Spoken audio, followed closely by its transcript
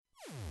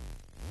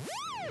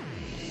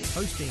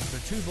Hosting for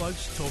Two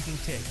Blokes Talking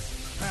Tech.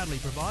 Proudly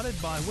provided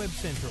by Web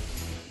Central.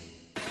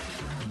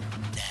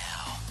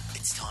 Now,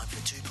 it's time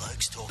for Two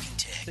Blokes Talking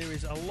Tech. There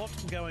is a lot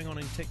going on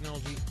in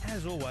technology,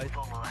 as always. With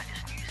all the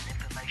latest news and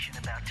information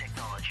about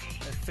technology.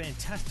 It's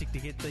fantastic to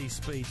get these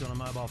speeds on a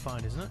mobile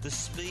phone, isn't it? The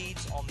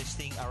speeds on this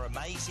thing are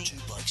amazing. Two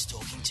Blokes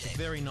Talking Tech.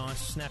 Very nice,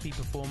 snappy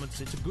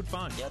performance. It's a good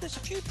phone. Yeah, there's a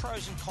few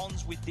pros and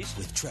cons with this.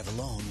 With Trevor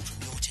Long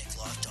from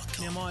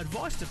YourTechLife.com. Now, my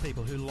advice to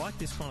people who like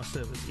this kind of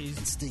service is...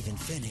 And Stephen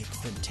Fennick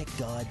from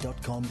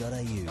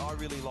TechGuide.com.au. I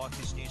really like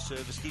this new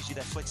service. Gives you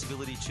that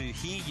flexibility to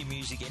hear your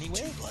music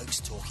anywhere. Two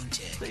Blokes Talking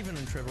Tech. Stephen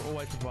and Trevor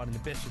always providing the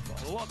best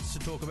advice. Lots to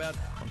talk about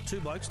on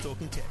Two Blokes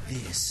Talking Tech.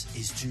 This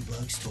is Two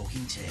Blokes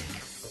Talking Tech.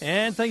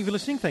 And thank you for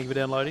listening. Thank you for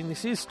downloading.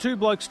 This is Two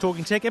Blokes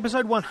Talking Tech,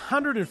 episode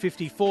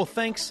 154.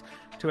 Thanks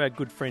to our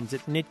good friends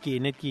at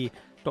Netgear,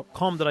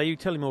 netgear.com.au.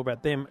 Tell you more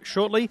about them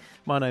shortly.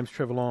 My name's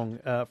Trevor Long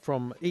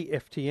from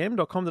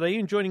EFTM.com.au,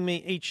 and joining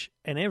me each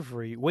and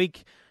every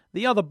week,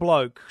 the other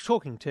bloke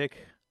talking tech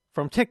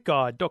from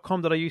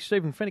techguide.com.au,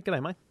 Stephen Fennick.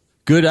 G'day, mate.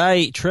 Good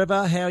day,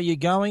 Trevor. How are you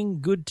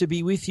going? Good to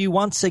be with you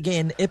once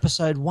again.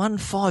 Episode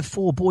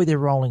 154. Boy, they're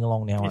rolling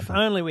along now. If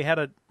only we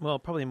had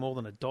probably more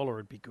than $1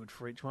 would be good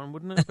for each one,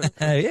 wouldn't it? But,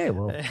 yeah,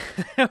 well,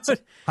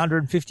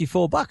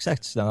 $154.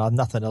 That's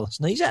nothing to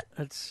sneeze at.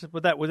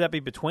 Would that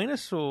be between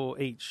us or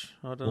each?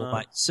 I don't know.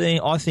 Mate, see,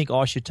 I think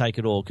I should take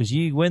it all because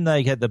when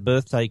they had the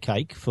birthday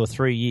cake for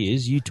 3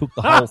 years, you took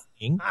the whole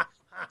thing.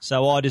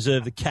 So I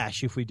deserve the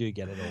cash if we do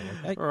get it all.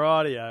 Okay?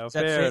 Rightio,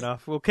 fair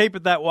enough. We'll keep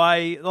it that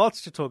way.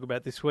 Lots to talk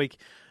about this week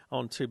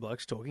on Two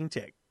Blokes Talking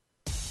Tech.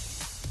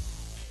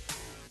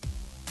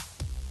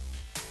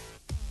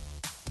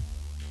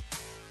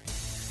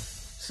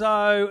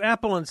 So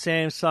Apple and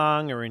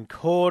Samsung are in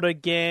court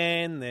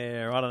again.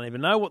 I don't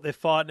even know what they're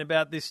fighting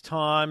about this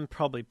time.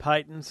 Probably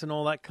patents and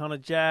all that kind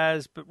of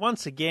jazz. But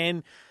once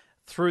again,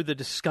 through the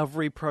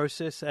discovery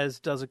process, as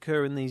does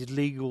occur in these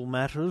legal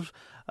matters,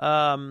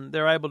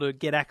 they're able to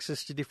get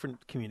access to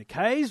different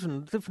communiques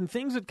and different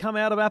things that come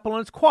out of Apple,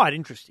 and it's quite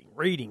interesting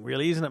reading,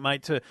 really, isn't it,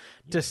 mate,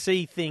 to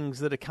see things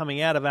that are coming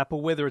out of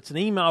Apple, whether it's an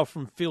email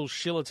from Phil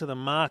Schiller to the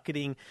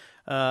marketing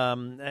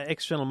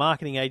external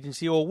marketing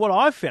agency, or what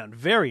I found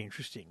very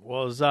interesting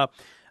was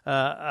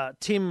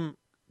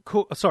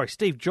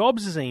Steve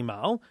Jobs'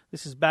 email.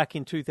 This is back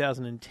in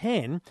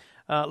 2010.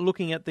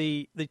 Looking at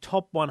the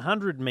top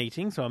 100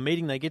 meeting, so a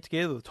meeting they get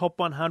together, the top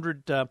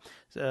 100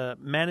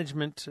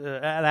 management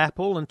at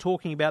Apple, and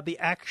talking about the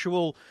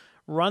actual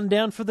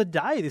rundown for the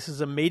day. This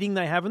is a meeting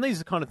they have, and these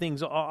are the kind of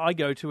things I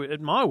go to at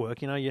my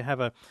work. You know, you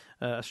have a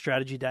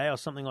strategy day or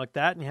something like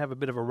that, and you have a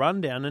bit of a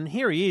rundown, and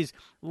here he is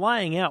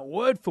laying out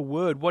word for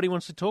word what he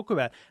wants to talk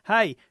about.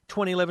 Hey,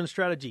 2011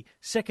 strategy.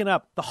 Second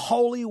up, the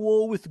holy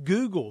war with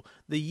Google,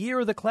 the year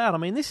of the cloud. I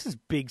mean, this is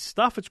big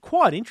stuff. It's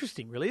quite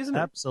interesting, really, isn't it?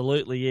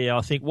 Absolutely, yeah.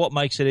 I think what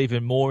makes it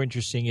even more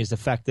interesting is the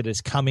fact that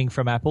it's coming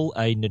from Apple,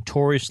 a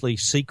notoriously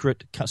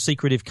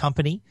secretive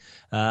company,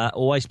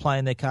 always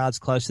playing their cards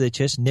close to their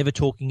chest, never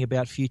talking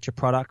about future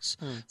products.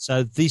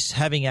 So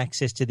having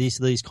access to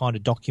these kind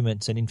of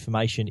documents and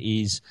information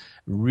is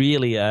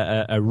really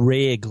a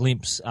rare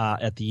glimpse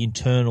at the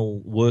internal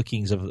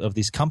workings of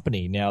this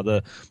company. Now,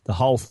 the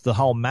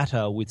whole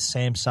matter with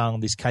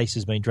Samsung, this case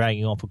has been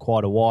dragging on for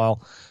quite a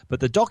while, but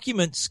the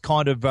documents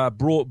kind of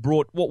brought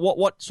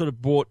what sort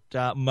of brought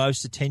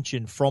most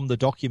attention from the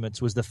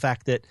documents was the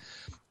fact that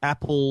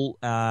Apple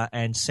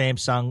and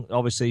Samsung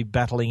obviously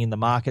battling in the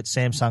market,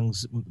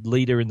 Samsung's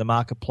leader in the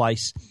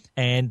marketplace,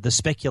 and the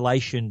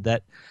speculation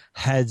that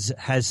has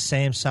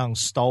Samsung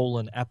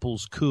stolen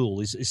Apple's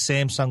cool? Is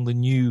Samsung the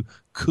new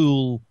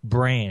cool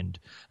brand,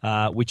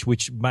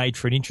 which made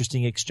for an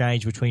interesting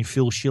exchange between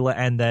Phil Schiller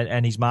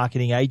and his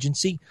marketing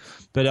agency.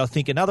 But I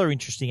think another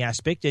interesting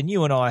aspect, and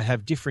you and I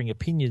have differing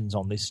opinions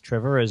on this,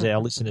 Trevor, as our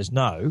listeners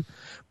know,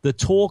 the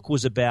talk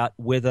was about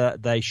whether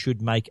they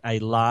should make a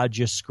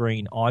larger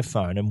screen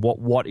iPhone and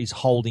what is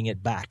holding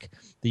it back.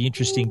 The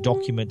interesting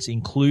documents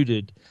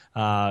included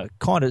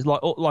kind of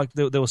like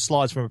there were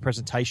slides from a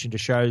presentation to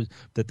show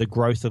that the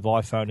growth of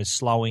iPhone is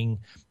slowing,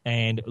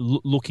 and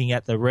looking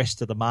at the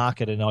rest of the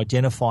market and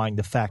identifying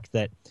the fact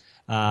that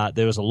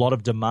there was a lot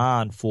of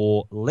demand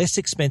for less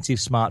expensive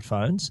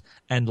smartphones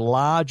and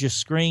larger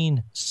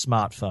screen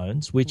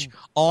smartphones, which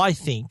I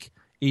think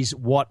is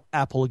what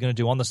Apple are going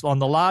to do. On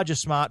the larger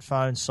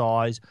smartphone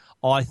size,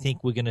 I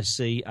think we're going to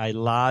see a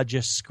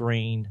larger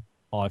screen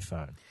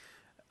iPhone.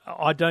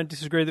 I don't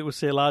disagree that we'll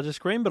see a larger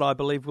screen, but I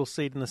believe we'll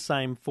see it in the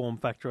same form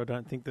factor. I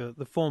don't think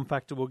the form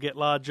factor will get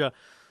larger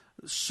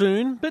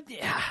soon, but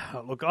yeah,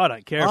 look, I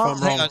don't care if I'm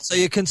wrong. So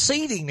you're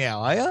conceding now,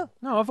 are you?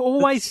 No, I've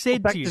always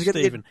said to you,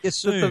 Stephen,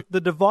 that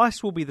the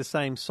device will be the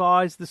same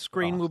size, the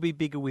screen will be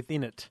bigger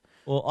within it.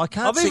 Well,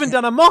 I've even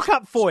done a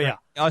mock-up for you.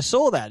 I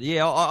saw that,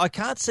 yeah. I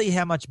can't see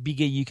how much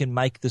bigger you can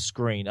make the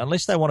screen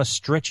unless they want to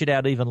stretch it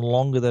out even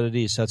longer than it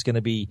is, so it's going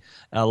to be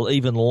an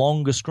even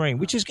longer screen,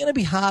 which is going to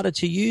be harder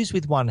to use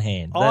with one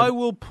hand. I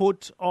will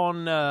put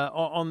on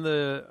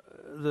the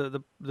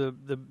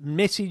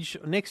message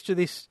next to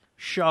this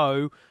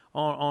show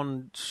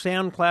on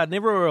SoundCloud and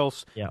everywhere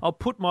else. Yeah. I'll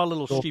put my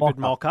little Your stupid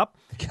mock-up.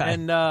 mock-up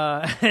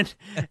Okay.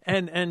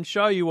 and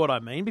show you what I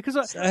mean.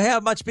 Because So how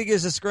much bigger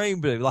is the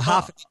screen? Like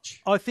half an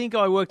inch? I think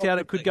I worked out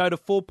it could go to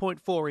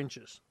 4.4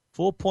 inches.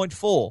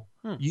 4.4,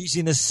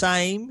 using the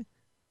same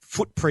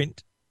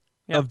footprint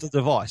Yep. of the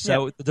device.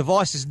 So the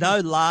device is no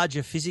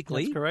larger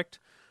physically. That's correct.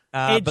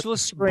 But the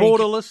Edgeless, screen-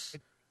 borderless,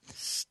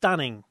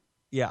 stunning.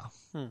 Yeah.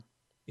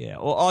 Yeah.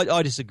 Well,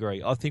 I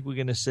disagree. I think we're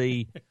going to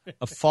see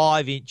a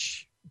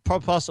 5-inch,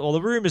 or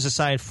the rumours are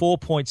saying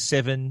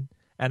 4.7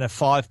 and a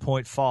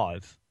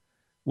 5.5.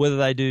 Whether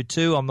they do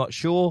two, I'm not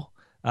sure.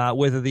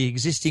 Whether the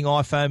existing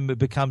iPhone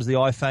becomes the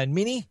iPhone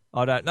Mini,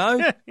 I don't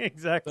know.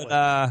 Exactly.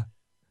 But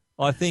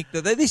I think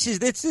that this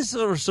is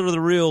sort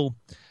of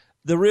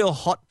the real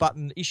hot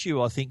button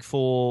issue, I think,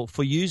 for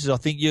users. I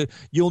think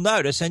you'll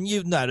notice, and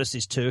you've noticed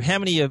this too, how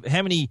many not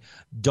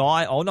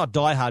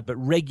diehard, but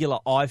regular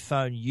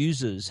iPhone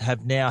users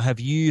have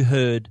you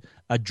heard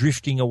are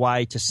drifting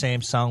away to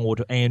Samsung or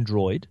to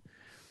Android?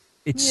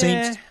 It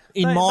seems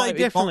in my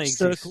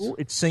circle,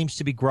 it seems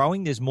to be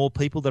growing. There's more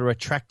people that are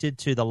attracted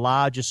to the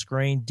larger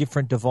screen,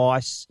 different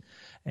device,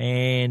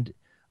 and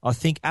I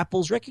think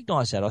Apple's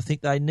recognised that. I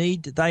think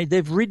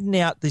they've ridden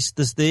out this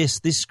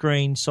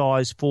screen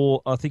size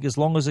for, I think, as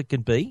long as it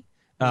can be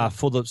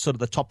for the sort of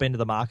the top end of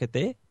the market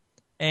there.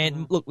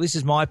 And look, this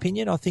is my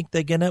opinion. I think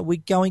we're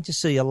going to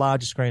see a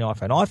larger screen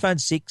iPhone. iPhone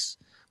 6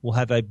 will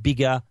have a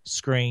bigger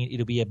screen.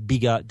 It'll be a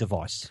bigger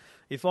device.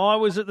 If I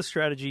was at the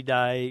strategy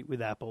day with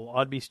Apple,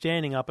 I'd be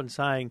standing up and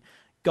saying,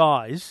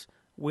 guys,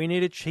 we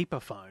need a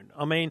cheaper phone.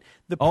 I mean,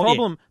 the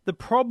problem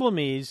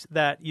is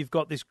that you've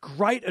got this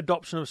great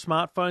adoption of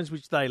smartphones,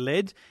 which they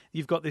led.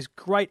 You've got this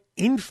great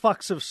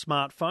influx of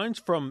smartphones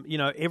from,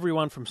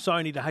 everyone from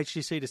Sony to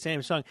HTC to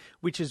Samsung,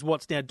 which is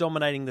what's now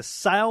dominating the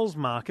sales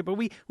market. But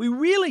we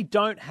really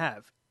don't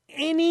have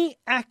any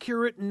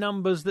accurate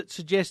numbers that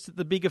suggest that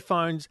the bigger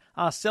phones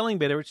are selling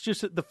better. It's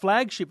just that the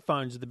flagship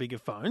phones are the bigger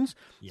phones.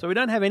 Yep. So we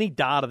don't have any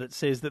data that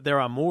says that there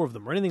are more of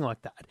them or anything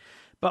like that.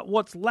 But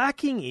what's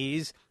lacking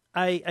is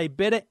a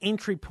better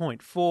entry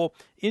point for,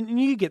 and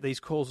you get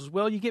these calls as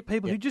well, you get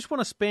people who just want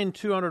to spend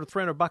 $200 or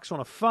 $300 on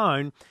a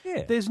phone.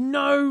 Yeah. There's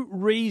no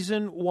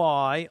reason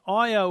why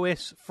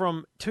iOS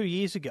from 2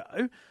 years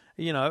ago,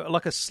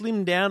 like a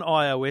slimmed down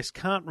iOS,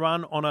 can't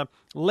run on a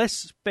less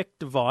spec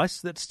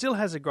device that still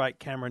has a great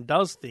camera and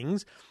does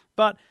things.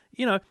 But,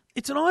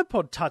 it's an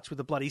iPod Touch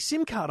with a bloody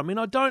SIM card. I mean,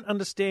 I don't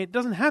understand. It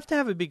doesn't have to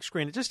have a big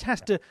screen. It just has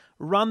to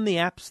run the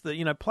apps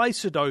that, play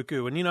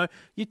Sudoku. And,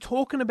 you're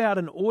talking about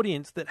an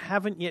audience that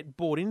haven't yet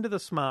bought into the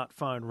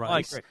smartphone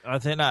race. I agree. I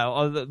think,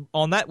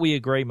 on that we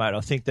agree, mate. I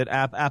think that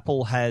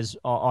Apple has,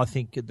 I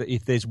think that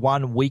if there's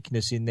one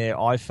weakness in their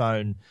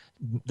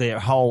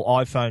whole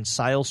iPhone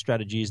sales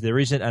strategy is there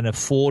isn't a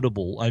more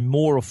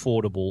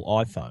affordable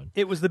iPhone.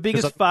 It was the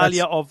biggest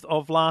failure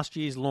of last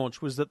year's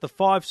launch was that the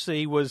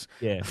 5C was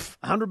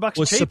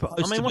 $100 cheaper.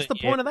 I mean, what's the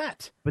point of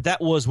that? But that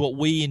was what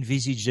we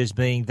envisaged as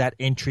being that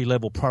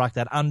entry-level product,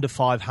 that under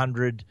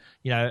 500,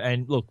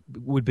 and look,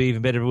 would be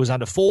even better if it was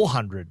under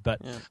 400.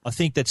 But I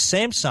think that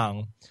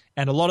Samsung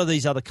and a lot of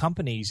these other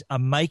companies are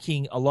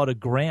making a lot of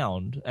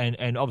ground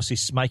and obviously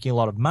making a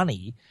lot of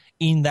money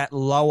in that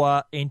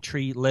lower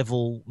entry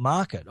level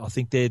market. I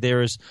think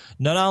there is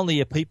not only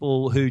are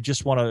people who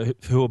just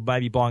who are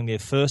maybe buying their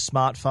first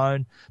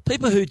smartphone,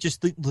 people who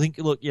just think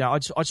look, I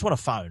just want a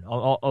phone.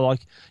 I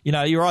like,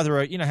 you're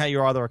either how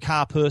you're either a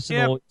car person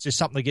or just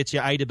something that gets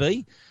you A to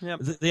B. Yep.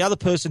 The other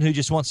person who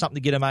just wants something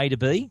to get them A to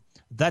B,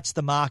 that's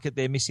the market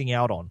they're missing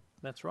out on.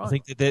 That's right. I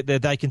think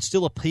that they can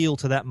still appeal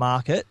to that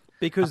market.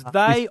 Because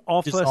they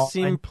offer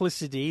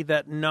simplicity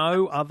that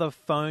no other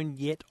phone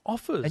yet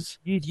offers.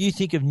 And you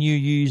think of new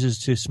users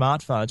to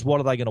smartphones,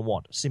 what are they going to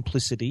want?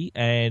 Simplicity,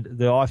 and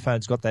the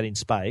iPhone's got that in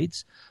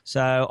spades.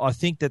 So I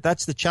think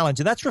that's the challenge.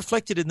 And that's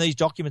reflected in these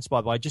documents, by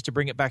the way, just to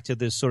bring it back to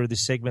this sort of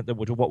this segment that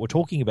what we're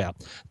talking about.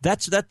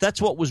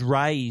 That's what was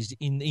raised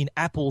in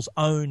Apple's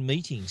own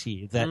meetings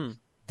here.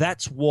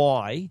 That's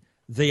why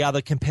the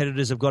other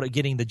competitors have got it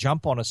getting the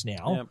jump on us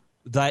now. Yep.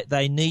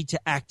 They need to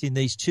act in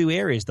these two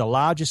areas, the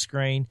larger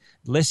screen,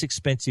 less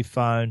expensive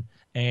phone,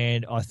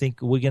 and I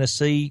think we're going to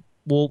see,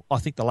 I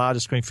think the larger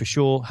screen for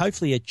sure,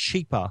 hopefully a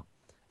cheaper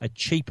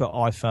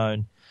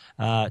iPhone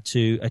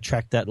to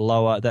attract that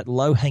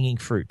low-hanging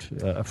fruit,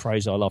 a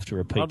phrase I love to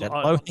repeat,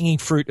 low-hanging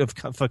fruit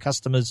for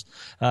customers,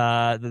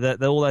 all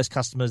those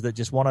customers that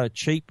just want a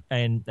cheap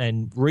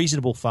and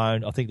reasonable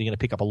phone. I think they're going to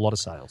pick up a lot of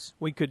sales.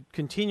 We could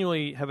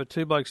continually have a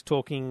Two Blokes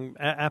Talking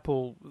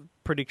Apple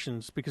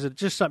predictions because it'd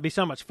just be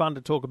so much fun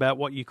to talk about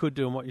what you could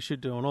do and what you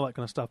should do and all that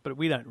kind of stuff, but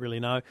we don't really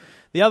know.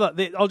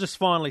 I'll just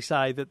finally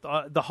say that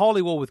the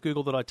holy wall with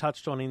Google that I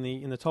touched on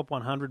in the top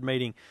 100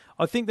 meeting,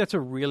 I think that's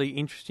a really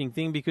interesting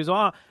thing because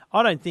I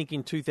don't think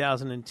in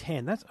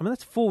 2010,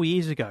 that's 4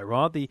 years ago,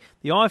 right? The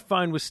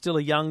iPhone was still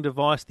a young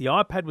device. The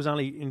iPad was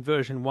only in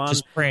version 1.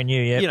 Just brand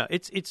new, yeah.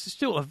 It's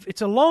still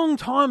it's a long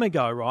time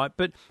ago, right?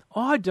 But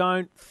I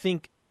don't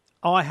think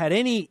I had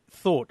any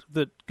thought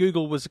that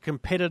Google was a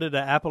competitor to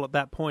Apple at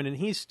that point. And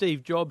here's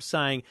Steve Jobs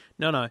saying,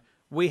 no,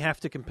 we have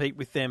to compete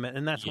with them,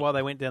 and that's why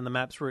they went down the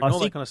Maps route and I all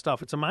that think kind of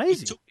stuff. It's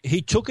amazing.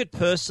 He took it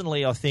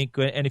personally, I think,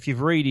 and if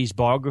you've read his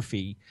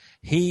biography,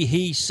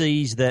 he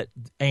sees that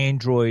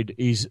Android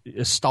is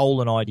a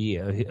stolen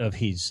idea of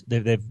his.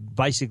 They've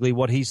basically,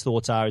 what his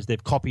thoughts are is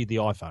they've copied the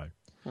iPhone,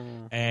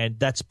 and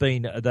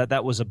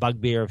that was a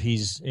bugbear of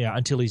his,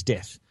 until his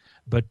death.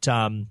 But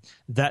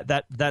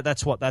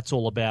that's what that's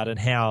all about, and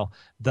how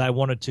they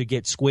wanted to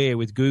get square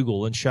with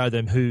Google and show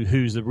them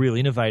who's the real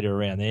innovator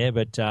around there.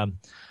 But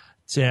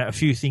a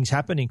few things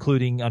happened,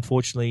 including,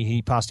 unfortunately,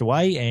 he passed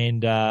away,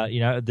 and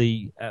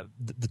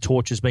the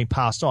torch has been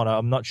passed on.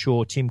 I'm not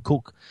sure Tim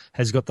Cook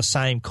has got the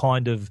same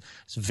kind of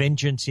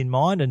vengeance in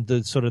mind and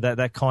the sort of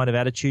that kind of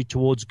attitude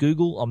towards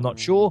Google. I'm not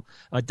sure.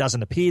 It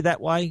doesn't appear that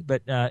way,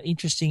 but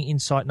interesting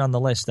insight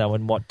nonetheless, though,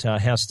 in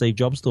how Steve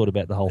Jobs thought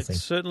about the whole thing. It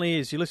certainly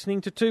is. You're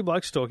listening to Two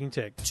Blokes Talking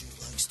Tech. Two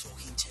Blokes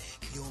Talking Tech.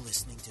 You're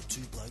listening to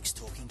Two Blokes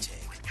Talking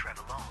Tech with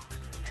Trevor Long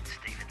and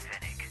Stephen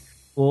Fennick.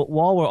 Well,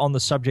 while we're on the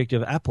subject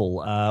of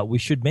Apple, we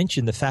should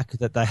mention the fact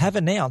that they have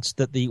announced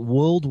that the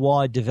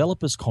Worldwide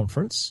Developers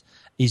Conference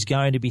is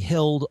going to be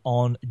held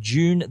on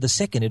June the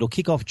 2nd. It'll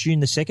kick off June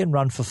the 2nd,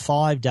 run for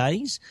 5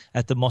 days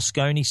at the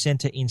Moscone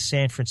Center in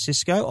San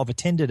Francisco. I've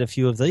attended a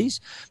few of these.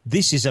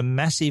 This is a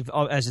massive,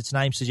 as its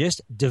name suggests,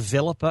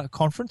 developer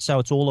conference. So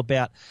it's all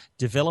about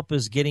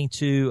developers getting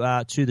to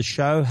the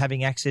show,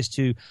 having access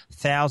to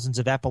thousands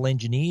of Apple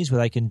engineers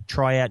where they can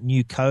try out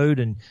new code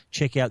and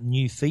check out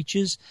new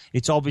features.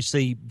 It's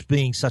obviously,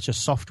 being such a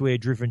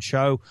software-driven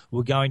show,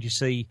 we're going to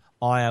see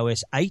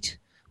iOS 8.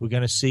 We're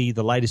going to see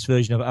the latest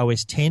version of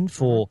OS 10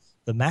 for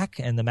the Mac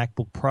and the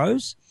MacBook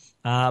Pros.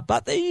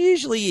 But there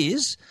usually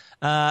is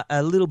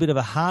a little bit of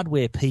a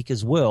hardware peak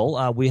as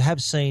well. We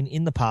have seen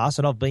in the past,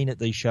 and I've been at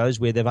these shows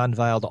where they've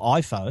unveiled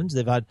iPhones.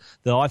 They've had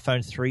the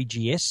iPhone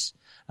 3GS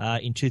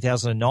in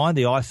 2009,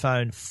 the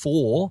iPhone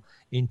 4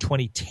 in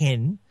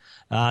 2010.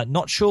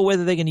 Not sure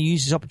whether they're going to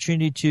use this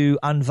opportunity to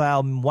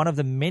unveil one of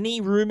the many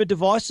rumored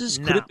devices.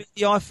 No. Could it be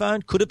the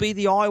iPhone? Could it be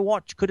the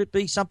iWatch? Could it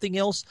be something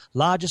else?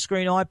 Larger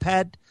screen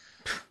iPad?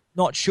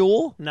 Not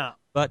sure. No.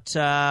 But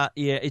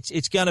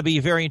it's going to be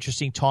a very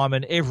interesting time,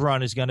 and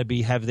everyone is going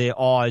to have their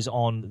eyes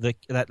on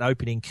that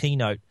opening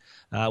keynote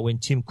when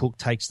Tim Cook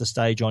takes the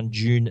stage on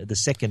June the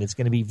 2nd. It's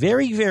going to be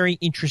very, very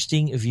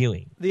interesting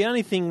viewing. The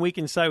only thing we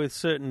can say with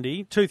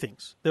certainty, two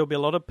things. There'll be a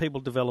lot of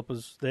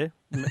developers there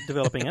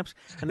developing apps.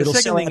 And the It'll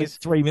second sell thing out is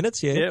in 3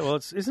 minutes, yeah. Yeah, well,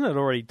 isn't it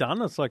already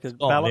done? It's like a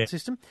ballot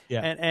system.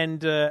 Yeah.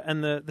 And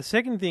the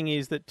second thing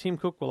is that Tim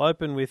Cook will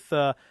open with,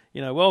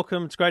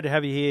 welcome. It's great to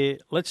have you here.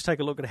 Let's take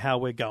a look at how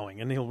we're going,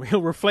 and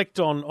he'll reflect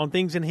on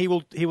things, and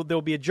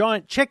there'll be a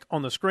giant check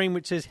on the screen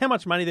which says how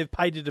much money they've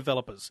paid to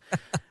developers.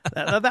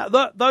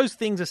 Those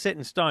things are set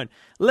in stone.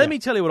 Let me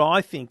tell you what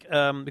I think,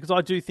 because I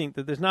do think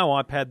that there's no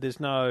iPad, there's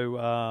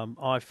no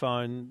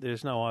iPhone,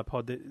 there's no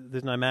iPod,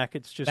 there's no Mac.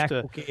 It's just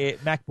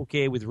MacBook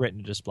Air with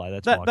Retina display.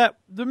 That's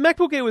the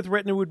MacBook Air with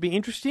Retina would be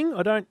interesting.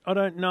 I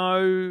don't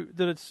know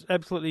that it's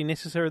absolutely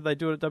necessary that they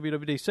do it at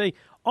WWDC.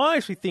 I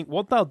actually think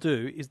what they'll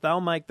do is they'll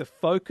make the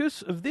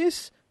focus of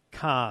this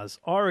cars.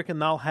 I reckon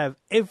they'll have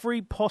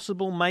every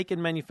possible make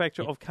and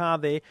manufacturer of car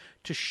there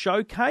to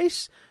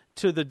showcase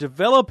to the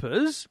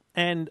developers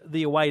and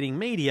the awaiting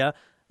media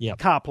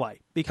CarPlay.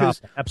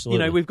 Because,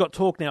 absolutely. We've got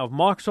talk now of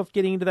Microsoft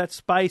getting into that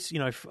space.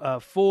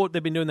 Ford,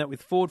 they've been doing that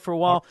with Ford for a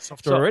while.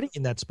 Microsoft are already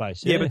in that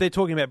space. Yeah, but they're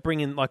talking about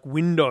bringing like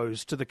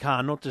Windows to the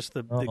car, not just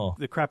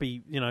the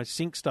crappy,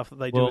 sync stuff that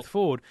they do with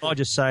Ford. I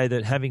just say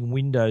that having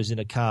Windows in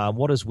a car,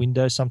 what does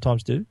Windows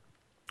sometimes do?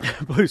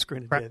 Blue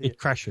screen of death. It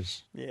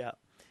crashes. Yeah.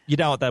 You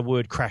don't want that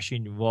word crash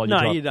in while you're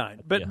driving. No, you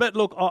don't. But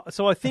look,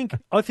 so I think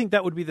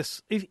that would be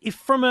this. If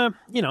from a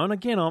and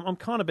again, I'm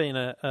kind of being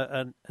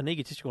an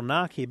egotistical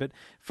narc here, but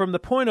from the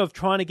point of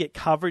trying to get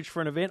coverage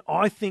for an event,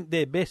 I think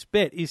their best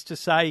bet is to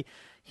say,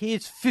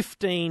 here's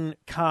 15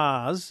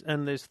 cars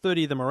and there's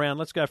 30 of them around.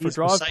 Let's go for a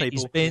drive,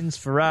 people. Benz,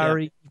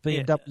 Ferrari,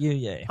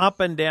 BMW, up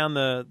and down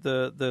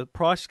the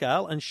price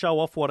scale and show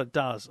off what it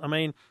does. I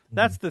mean,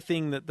 that's the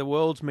thing that the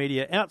world's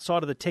media,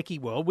 outside of the techie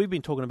world, we've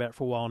been talking about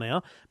for a while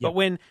now. But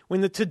when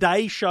the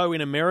Today Show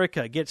in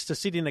America gets to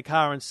sit in a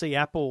car and see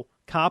Apple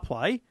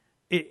CarPlay,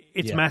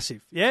 it's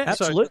massive. Yeah,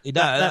 absolutely.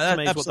 So that to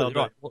me is absolutely what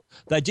they'll right. Well,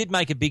 they did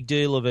make a big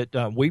deal of it.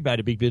 We made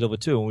a big deal of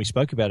it too, and we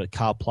spoke about it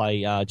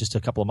CarPlay just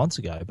a couple of months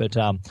ago. But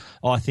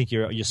I think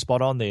you're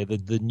spot on there.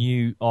 The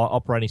new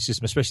operating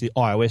system, especially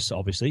iOS,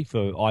 obviously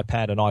for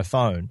iPad and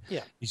iPhone,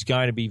 is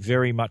going to be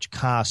very much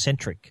car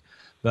centric.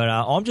 But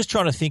I'm just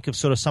trying to think of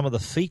sort of some of the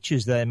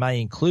features they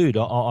may include.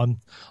 I'm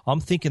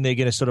thinking they're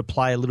going to sort of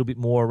play a little bit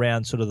more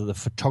around sort of the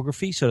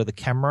photography, sort of the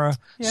camera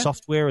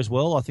software as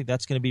well. I think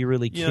that's going to be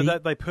really key.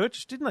 Didn't they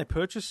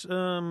purchase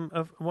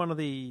one of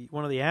the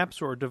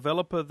apps or a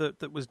developer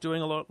that was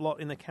doing a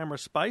lot in the camera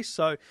space?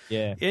 So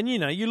and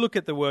you look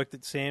at the work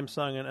that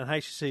Samsung and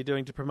HTC are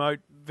doing to promote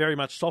very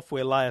much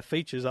software layer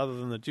features other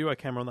than the Duo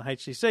camera on the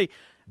HTC.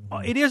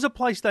 It is a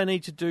place they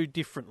need to do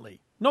differently.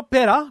 Not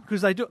better,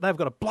 because they've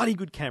got a bloody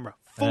good camera.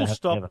 Full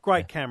stop, never.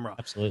 great camera.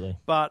 Absolutely.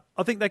 But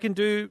I think they can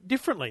do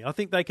differently. I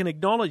think they can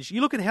acknowledge. You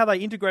look at how they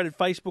integrated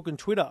Facebook and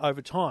Twitter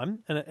over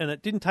time, and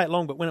it didn't take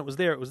long, but when it was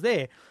there, it was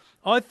there.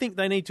 I think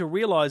they need to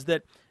realise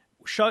that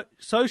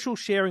social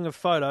sharing of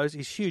photos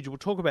is huge. We'll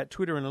talk about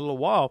Twitter in a little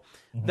while.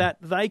 That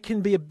they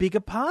can be a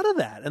bigger part of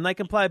that, and they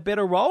can play a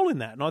better role in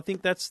that. And I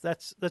think that's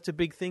a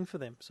big thing for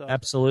them. So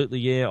absolutely,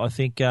 yeah. I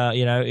think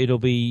it'll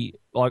be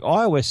like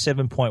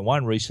iOS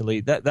 7.1 recently.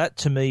 That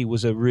to me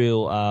was a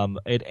real.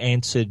 It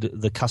answered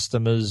the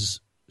customers'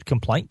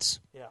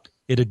 complaints. Yeah.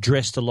 It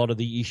addressed a lot of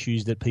the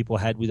issues that people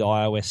had with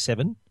iOS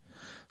 7.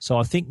 So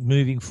I think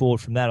moving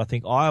forward from that, I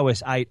think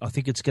iOS 8, I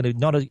think it's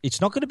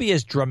not going to be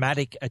as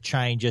dramatic a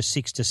change as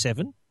 6 to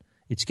 7.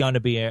 It's going to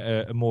be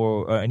a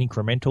more an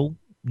incremental,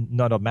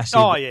 not a massive.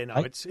 Oh yeah, no,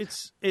 8.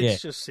 it's Yeah.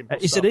 just simple.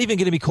 Is stuff. it even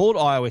going to be called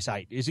iOS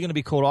 8? Is it going to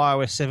be called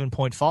iOS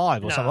 7.5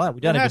 or something like that?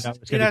 We don't even know.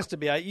 It has to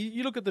be 8.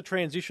 You look at the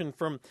transition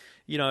from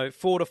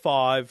 4 to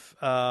 5.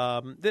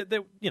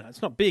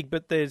 It's not big,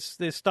 but there's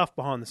stuff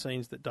behind the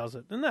scenes that does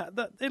it, and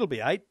that it'll be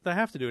 8. They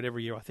have to do it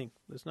every year. I think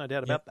there's no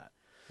doubt about that.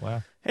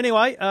 Wow.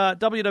 Anyway,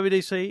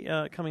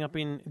 WWDC coming up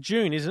in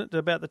June, isn't it?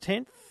 About the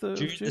 10th? June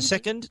the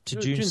 2nd to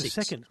June 6th.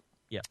 the 2nd.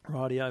 Yeah.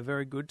 Rightio,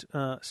 very good.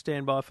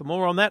 Stand by for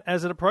more on that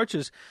as it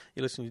approaches.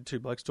 You're listening to Two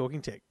Blokes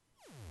Talking Tech.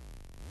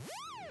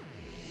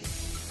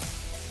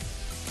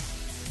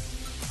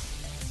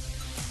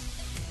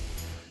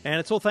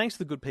 And it's all thanks to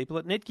the good people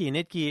at Netgear,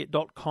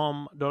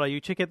 netgear.com.au.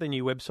 Check out their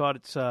new website.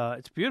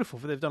 It's beautiful.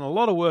 They've done a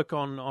lot of work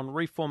on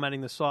reformatting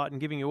the site and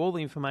giving you all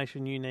the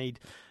information you need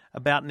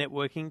about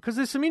networking, because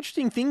there's some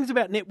interesting things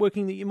about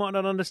networking that you might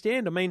not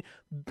understand. I mean,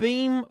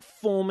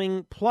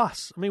 beamforming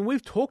plus. I mean,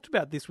 we've talked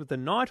about this with the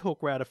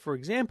Nighthawk router, for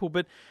example,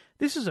 but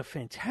this is a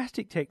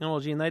fantastic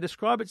technology, and they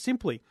describe it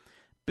simply.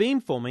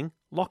 Beamforming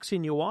locks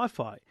in your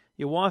Wi-Fi.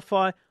 Your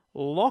Wi-Fi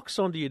locks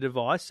onto your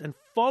device and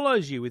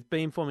follows you with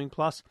Beamforming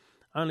Plus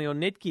only on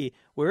Netgear.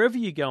 Wherever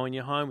you go in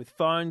your home with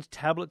phones,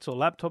 tablets or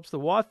laptops, the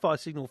Wi-Fi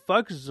signal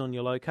focuses on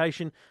your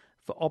location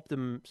for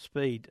optimum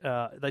speed.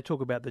 They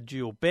talk about the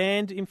dual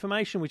band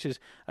information, which is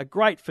a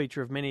great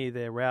feature of many of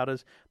their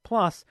routers,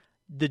 plus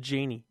the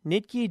Genie.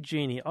 Netgear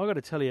Genie, I've got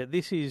to tell you,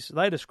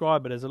 they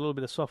describe it as a little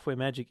bit of software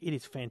magic. It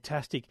is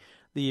fantastic.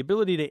 The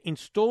ability to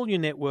install your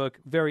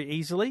network very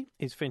easily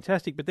is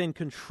fantastic, but then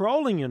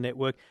controlling your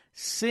network,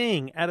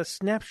 seeing at a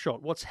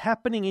snapshot what's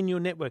happening in your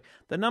network,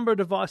 the number of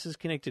devices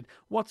connected,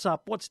 what's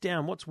up, what's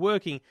down, what's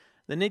working.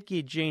 The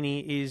Netgear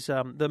Genie is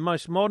the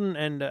most modern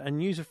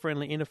and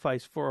user-friendly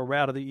interface for a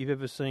router that you've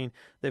ever seen.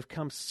 They've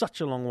come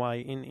such a long way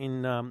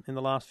in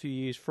the last few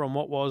years from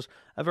what was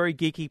a very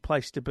geeky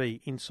place to be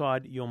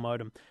inside your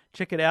modem.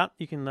 Check it out.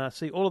 You can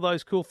see all of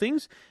those cool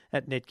things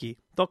at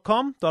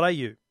netgear.com.au.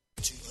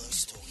 Two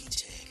Blokes Talking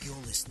Tech. You're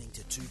listening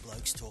to Two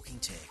Blokes Talking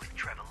Tech with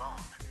Trevor Long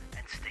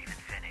and Stephen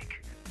Fennick.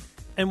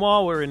 And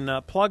while we're in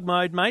plug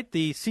mode, mate,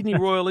 the Sydney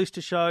Royal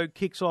Easter Show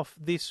kicks off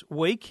this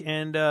week,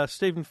 and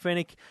Stephen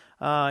Fennick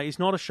is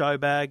not a show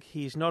bag.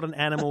 He's not an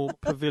animal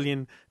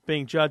pavilion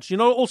being judged.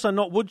 You're also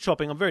not wood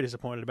chopping. I'm very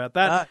disappointed about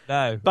that.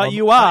 No. But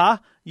you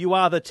are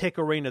the Tech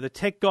Arena, the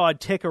Tech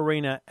Guide Tech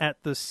Arena at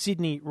the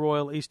Sydney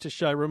Royal Easter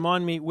Show.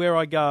 Remind me where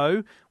I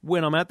go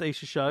when I'm at the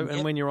Easter Show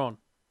and when you're on.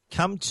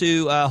 Come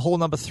to hall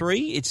number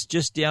 3. It's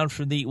just down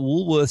from the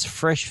Woolworths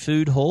Fresh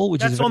Food Hall,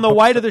 which That's is on the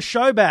way to the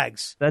show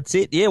bags. That's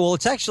it. Yeah, well,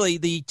 it's actually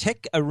the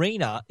Tech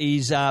Arena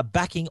is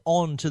backing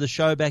on to the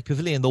Showbag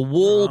Pavilion. The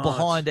wall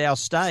behind our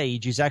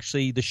stage is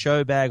actually the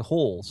Showbag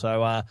Hall.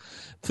 So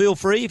feel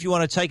free, if you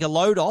want to take a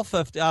load off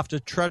after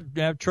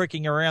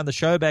trekking around the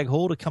Showbag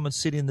Hall, to come and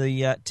sit in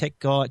the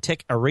Tech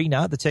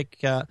Arena, the Tech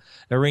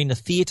Arena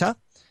Theatre,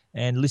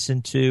 and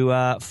listen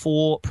to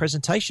 4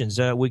 presentations.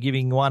 We're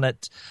giving one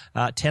at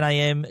 10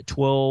 a.m.,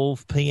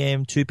 12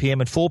 p.m., 2 p.m.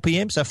 and 4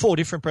 p.m. So 4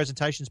 different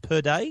presentations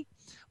per day,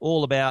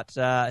 all about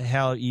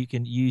how you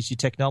can use your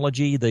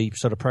technology, the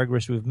sort of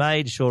progress we've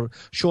made, short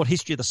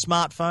history of the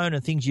smartphone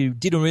and things you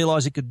didn't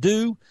realize it could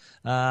do,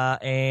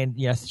 and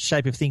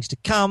shape of things to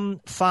come,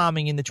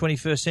 farming in the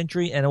 21st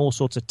century, and all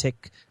sorts of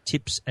tech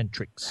tips and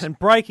tricks. And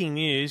breaking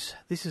news,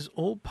 this is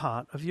all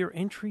part of your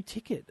entry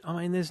ticket.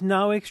 I mean, there's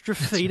no extra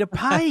fee to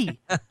pay.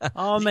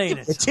 I mean,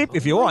 a tip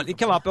if you want. You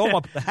come up, I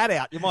might put the hat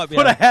out. You might be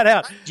put a hat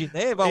out. In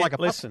there, like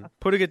listen,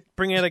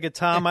 bring out a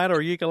guitar, mate, or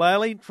a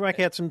ukulele, crack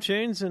out some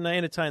tunes, and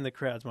entertain the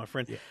crowds, my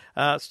friend.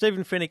 Yeah.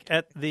 Stephen Fennick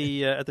at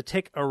the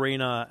Tech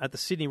Arena at the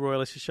Sydney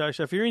Royal Easter Show.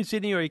 So if you're in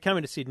Sydney or you're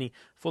coming to Sydney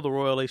for the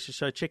Royal Easter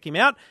Show, check him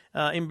out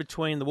in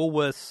between the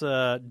Woolworths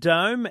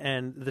Dome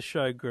and the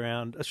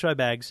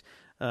Showbags.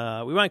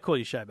 We won't call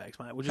you Showbags,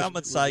 mate. We'll come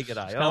and say good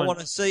day. I want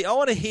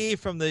to hear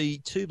from the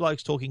Two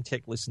Blokes Talking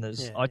Tech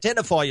listeners. Yeah.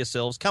 Identify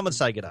yourselves. Come and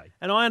say good day.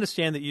 And I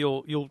understand that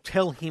you'll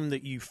tell him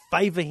that you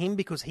favour him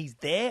because he's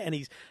there and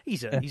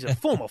he's a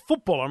former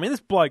footballer. I mean, this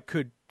bloke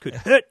could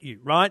hurt you,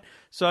 right?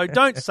 So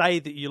don't say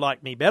that you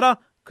like me better,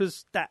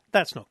 because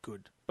that's not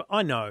good. But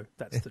I know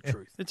that's the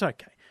truth. It's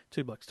okay.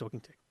 Two Blokes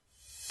Talking Tech.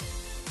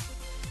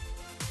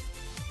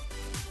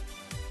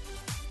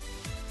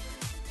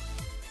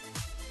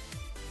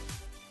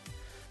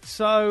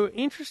 So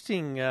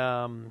interesting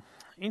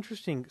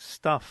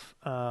stuff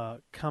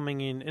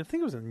coming in. I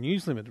think it was in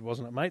News Limited,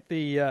 wasn't it, mate?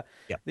 The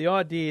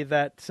idea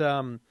that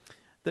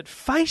that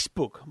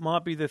Facebook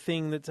might be the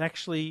thing that's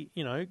actually,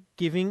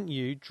 giving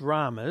you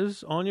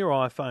dramas on your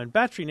iPhone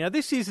battery. Now,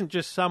 this isn't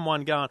just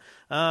someone going,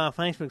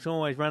 Facebook's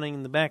always running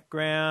in the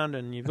background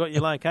and you've got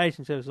your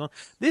location service on.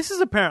 This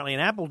is apparently an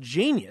Apple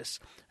genius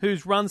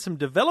who's run some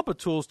developer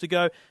tools to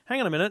go,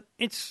 hang on a minute,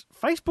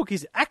 Facebook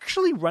is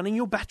actually running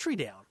your battery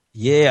down.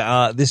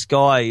 Yeah, this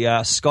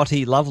guy,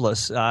 Scotty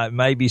Loveless,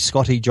 maybe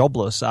Scotty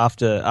Jobless,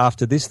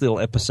 after this little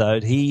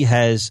episode, he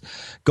has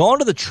gone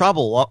to the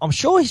trouble. I'm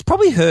sure he's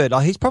probably heard,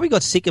 he's probably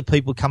got sick of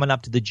people coming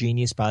up to the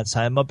Genius bar and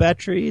saying, my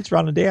battery, it's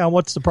running down,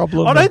 what's the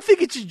problem? I don't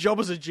think it's your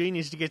job as a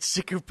genius to get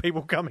sick of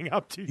people coming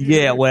up to you.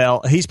 Yeah,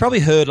 well, he's probably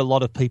heard a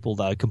lot of people,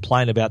 though,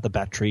 complain about the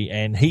battery,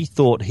 and he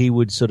thought he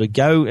would sort of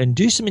go and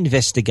do some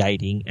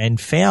investigating and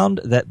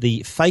found that the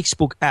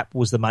Facebook app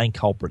was the main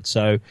culprit.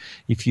 So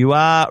if you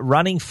are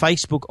running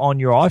Facebook on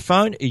your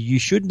iPhone, you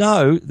should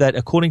know that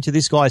according to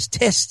this guy's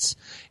tests,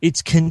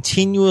 it's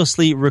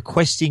continuously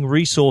requesting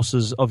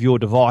resources of your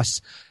device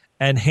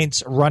and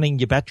hence running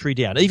your battery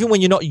down. Even when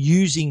you're not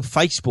using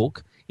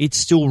Facebook, it's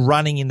still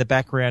running in the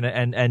background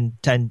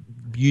and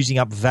using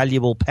up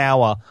valuable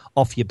power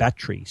off your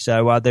battery.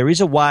 So there is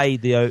a way,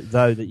 though,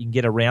 that you can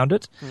get around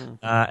it.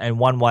 And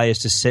one way is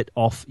to set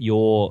off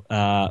your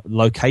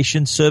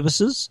location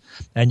services.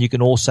 And you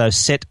can also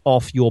set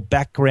off your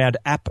background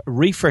app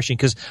refreshing,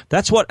 because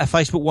that's what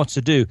Facebook wants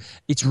to do.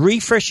 It's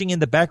refreshing in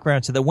the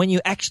background so that when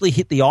you actually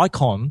hit the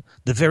icon,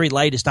 the very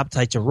latest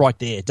updates are right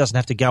there. It doesn't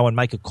have to go and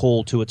make a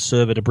call to its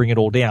server to bring it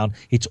all down.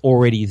 It's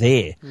already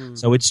there.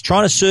 So it's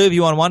trying to serve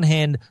you on one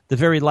hand the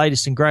very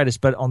latest and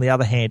greatest, but on the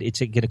other hand,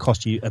 it's going to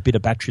cost you a bit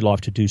of battery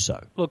life to do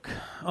so. Look,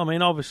 I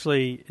mean,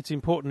 obviously, it's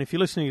important if you're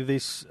listening to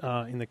this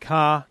in the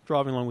car,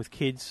 driving along with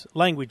kids,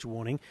 language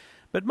warning.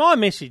 But my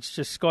message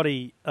to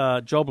Scotty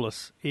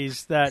Jobless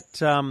is that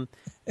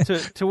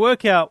to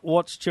work out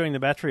what's chewing the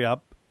battery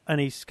up, and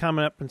he's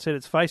coming up and said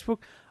it's Facebook,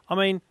 I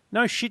mean,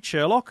 no shit,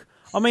 Sherlock.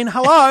 I mean,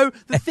 hello,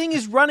 the thing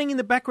is running in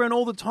the background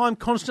all the time,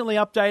 constantly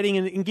updating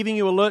and giving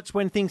you alerts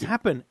when things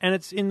happen. And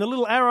it's in the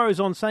little arrows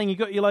on saying you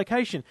got your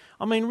location.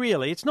 I mean,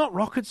 really, it's not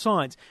rocket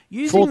science.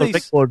 For the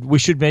record, we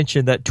should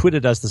mention that Twitter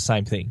does the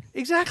same thing.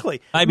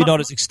 Exactly. Maybe not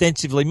as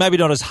extensively, maybe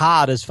not as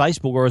hard as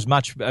Facebook or as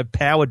much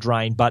power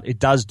drain, but it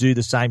does do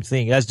the same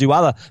thing, as do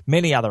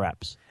many other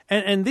apps.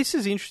 And this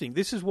is interesting.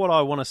 This is what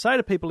I want to say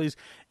to people is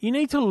you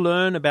need to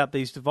learn about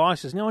these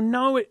devices. Now, I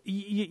know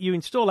you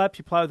install apps,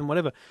 you play with them,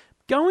 whatever.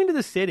 Go into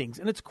the settings,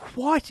 and it's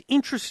quite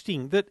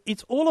interesting that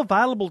it's all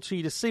available to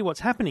you to see what's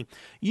happening.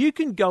 You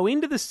can go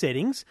into the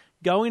settings,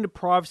 go into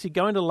privacy,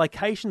 go into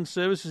location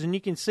services, and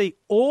you can see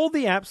all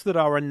the apps that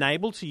are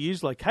enabled to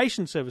use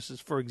location services,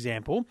 for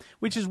example,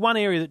 which is one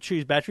area that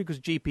chews battery because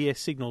GPS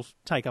signals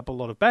take up a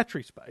lot of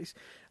battery space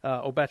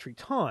or battery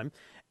time.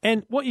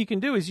 And what you can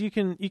do is you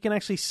can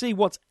actually see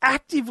what's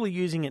actively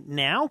using it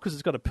now because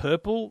it's got a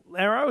purple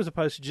arrow as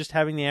opposed to just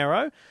having the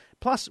arrow.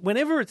 Plus,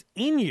 whenever it's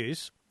in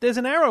use, there's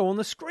an arrow on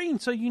the screen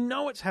so you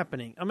know it's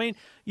happening. I mean,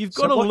 you've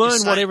got to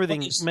learn what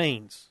everything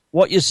means.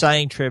 What you're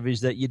saying, Trev,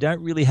 is that you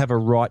don't really have a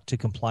right to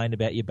complain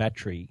about your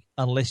battery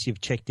unless you've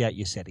checked out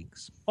your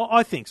settings.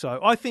 I think so.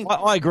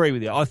 I agree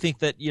with you. I think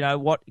that,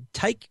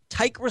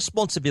 take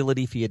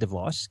responsibility for your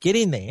device. Get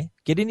in there.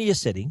 Get into your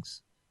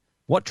settings.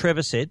 What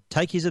Trevor said,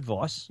 take his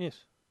advice. Yes.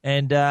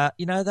 And,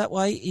 that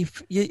way,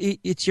 if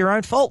it's your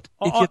own fault.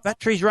 If your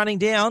battery's running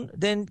down,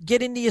 then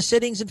get into your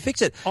settings and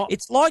fix it.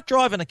 It's like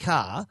driving a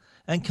car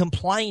and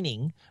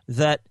complaining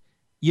that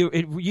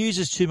it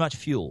uses too much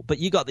fuel. But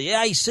you got the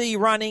AC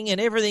running and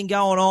everything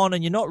going on,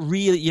 and you're not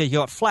really – you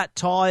got flat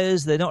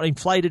tyres, they're not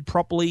inflated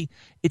properly.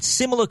 It's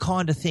similar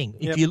kind of thing.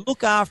 If you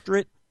look after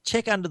it,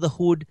 check under the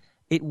hood,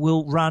 it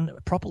will run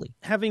properly.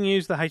 Having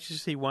used the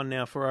HTC One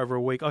now for over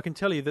a week, I can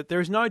tell you that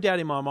there is no doubt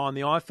in my mind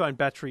the iPhone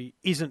battery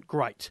isn't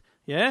great.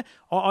 Yeah,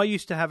 I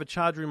used to have a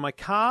charger in my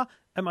car,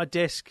 at my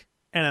desk,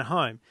 and at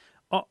home.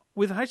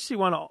 With the HTC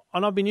One,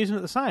 and I've been using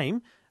it the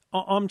same,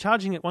 I'm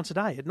charging it once a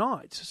day at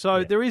night.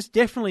 So there is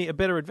definitely a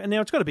better advantage.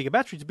 Now, it's got a bigger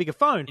battery. It's a bigger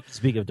phone. It's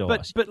a bigger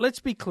device. But let's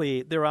be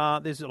clear.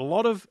 There's a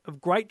lot of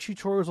great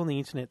tutorials on the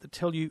internet that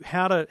tell you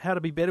how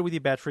to be better with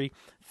your battery.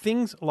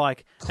 Things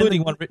like...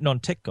 Including one written on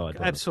Tech Guide.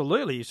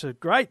 Absolutely. It's a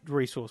great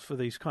resource for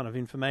these kind of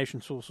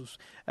information sources.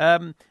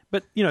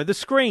 But, the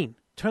screen,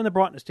 turn the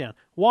brightness down.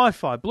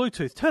 Wi-Fi,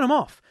 Bluetooth, turn them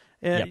off.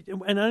 And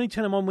only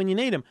turn them on when you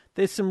need them.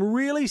 There's some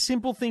really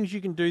simple things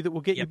you can do that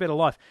will get you a better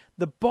life.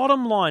 The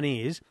bottom line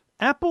is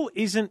Apple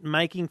isn't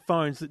making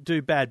phones that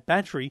do bad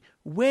battery.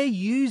 We're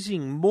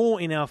using more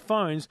in our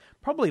phones,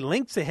 probably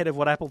lengths ahead of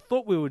what Apple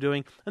thought we were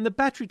doing, and the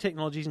battery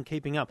technology isn't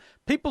keeping up.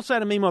 People say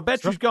to me, my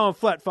battery's going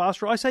flat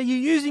faster. I say, you're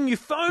using your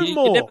phone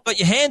more. You never got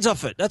your hands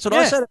off it. That's what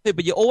I say to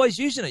people. You're always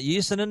using it. You're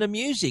listening to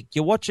music.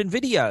 You're watching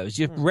videos.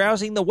 You're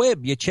browsing the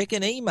web. You're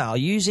checking email,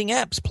 using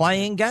apps,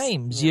 playing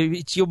games.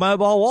 It's your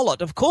mobile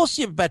wallet. Of course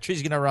your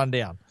battery's going to run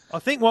down. I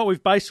think what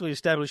we've basically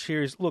established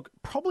here is, look,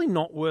 probably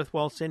not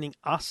worthwhile sending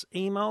us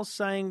emails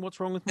saying what's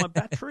wrong with my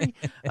battery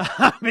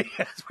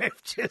because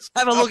we've just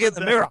Have a look in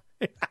the mirror.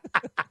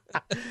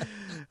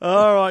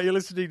 All right, you're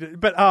listening to...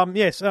 But,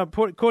 yes,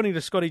 according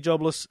to Scotty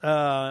Jobless,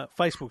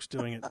 Facebook's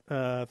doing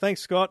it.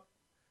 Thanks, Scott.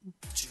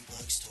 Two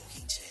Blokes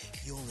Talking Tech.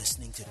 You're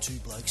listening to Two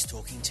Blokes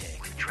Talking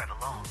Tech with Trevor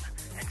Long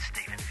and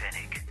Stephen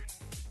Fennick.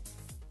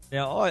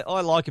 Now,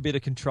 I like a bit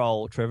of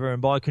control, Trevor,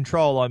 and by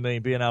control I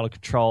mean being able to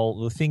control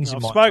the things I've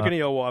you might... spoken to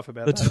your wife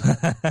about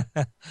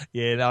that.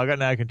 Yeah, no, I got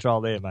no control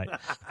there, mate.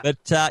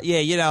 But, yeah,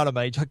 you know what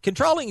I mean.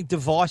 Controlling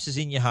devices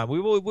in your home.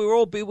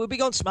 We're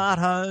big on smart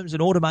homes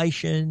and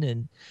automation,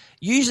 and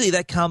usually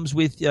that comes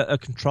with a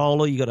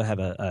controller. You got to have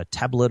a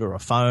tablet or a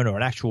phone or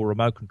an actual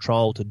remote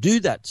control to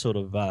do that sort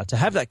of, to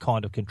have that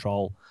kind of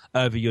control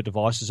over your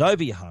devices,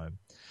 over your home.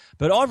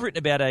 But I've written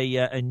about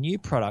a new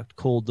product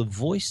called the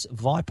Voice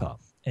Viper.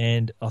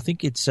 And I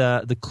think it's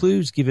the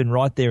clue's given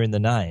right there in the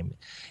name.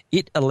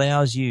 It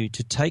allows you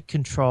to take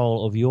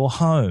control of your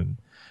home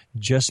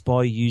just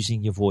by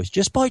using your voice,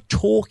 just by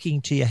talking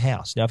to your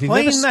house. Now, if you've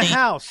ever Clean the seen,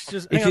 house.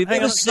 Just, if you've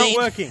ever it's seen,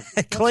 not working.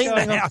 clean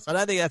the house. I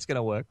don't think that's going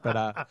to work.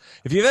 But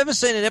if you've ever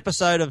seen an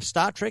episode of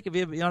Star Trek, I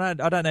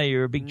don't know,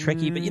 you're a big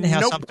Trekkie, but you know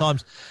how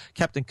sometimes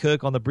Captain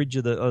Kirk on the bridge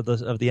of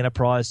the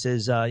Enterprise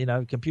says,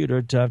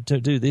 computer, to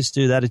do this,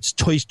 do that.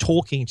 He's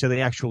talking to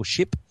the actual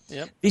ship.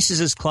 Yep. This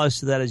is as close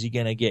to that as you're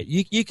going to get.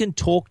 You can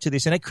talk to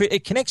this, and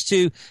it connects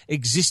to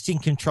existing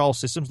control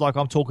systems, like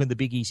I'm talking the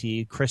biggies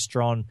here,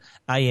 Crestron,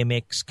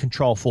 AMX,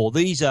 Control 4.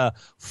 These are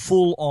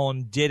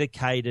full-on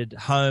dedicated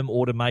home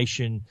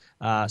automation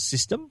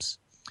systems.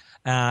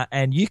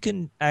 And you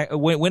can,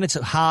 when it's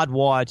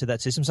hardwired to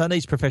that system, so it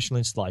needs professional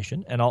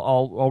installation, and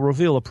I'll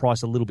reveal the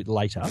price a little bit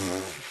later.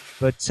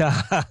 But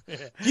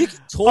you can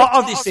talk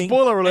to this thing.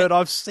 Spoiler alert!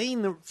 I've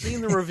seen the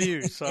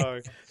review,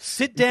 so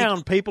sit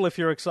down, people, if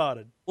you're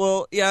excited.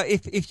 Well, yeah,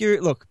 if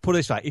you're, look, put it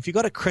this way, if you've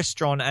got a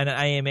Crestron and an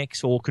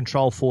AMX or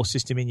Control 4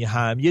 system in your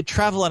home, you're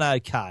traveling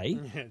okay.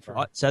 Yeah, that's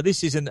right? So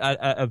this isn't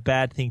a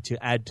bad thing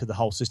to add to the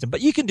whole system.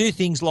 But you can do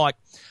things like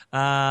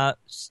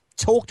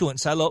talk to it and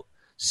say, look,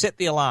 set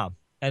the alarm,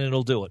 and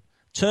it'll do it.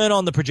 Turn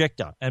on the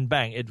projector, and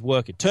bang, it's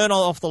working. Turn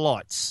off the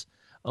lights.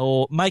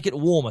 Or make it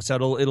warmer,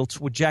 so it'll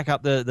jack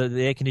up the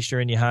air conditioner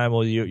in your home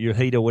or your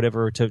heater or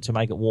whatever to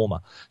make it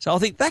warmer. So I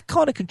think that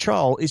kind of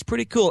control is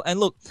pretty cool. And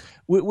look,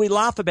 we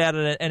laugh about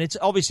it, and it's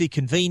obviously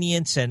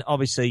convenience, and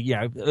obviously,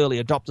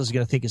 early adopters are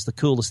going to think it's the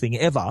coolest thing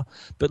ever.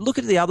 But look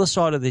at the other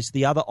side of this,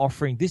 the other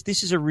offering.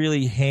 This is a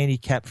really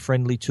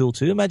handicap-friendly tool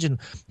too. Imagine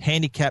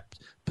handicapped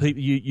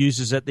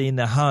users in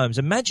their homes.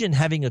 Imagine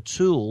having a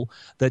tool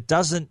that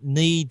doesn't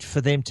need for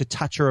them to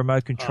touch a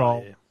remote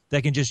control. Oh, yeah.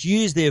 They can just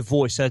use their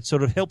voice, so it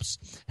sort of helps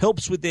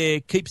with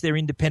keeps their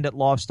independent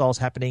lifestyles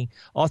happening.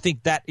 I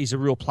think that is a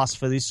real plus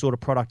for this sort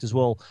of product as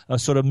well. A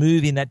sort of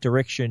move in that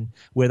direction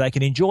where they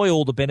can enjoy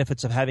all the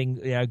benefits of having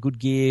good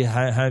gear,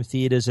 home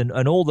theaters, and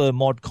all the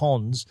mod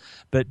cons,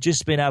 but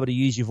just being able to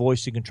use your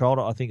voice to control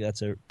it. I think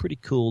that's a pretty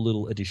cool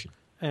little addition.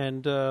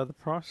 And the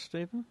price,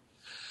 Stephen?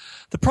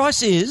 The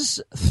price is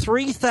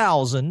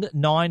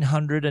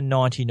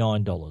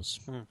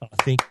 $3,999. I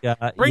think.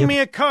 Bring me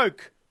a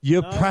Coke.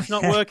 It's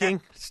not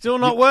working. Still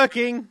not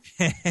working.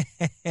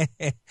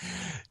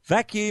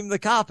 Vacuum the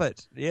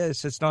carpet.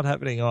 Yes, it's not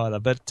happening either.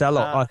 But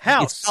look,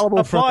 house.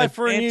 Apply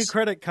for a new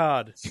credit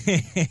card.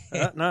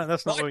 No,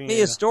 that's not working. Write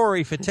me a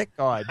story for Tech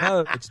Guide.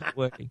 No, it's not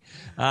working.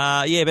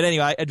 But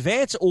anyway,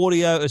 Advanced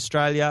Audio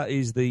Australia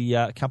is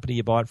the company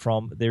you buy it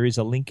from. There is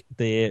a link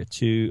there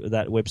to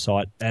that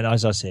website. And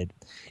as I said,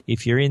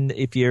 if you're in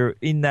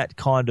that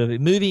kind of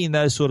moving in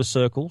those sort of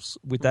circles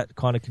with that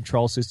kind of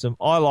control system,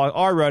 I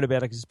wrote about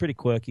it because it's pretty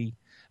quirky.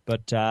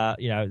 But,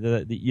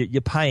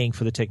 you're paying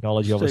for the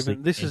technology, obviously.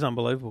 Stephen, this is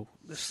unbelievable.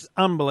 This is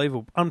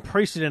unbelievable.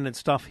 Unprecedented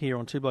stuff here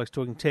on Two Blokes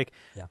Talking Tech.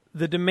 Yeah.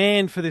 The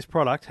demand for this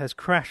product has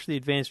crashed the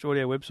Advanced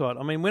Audio website.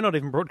 I mean, we're not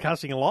even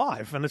broadcasting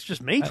live, and it's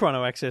just me trying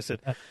to access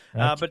it.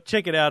 But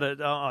check it out.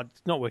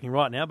 It's not working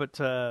right now,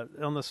 but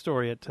on the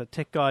story at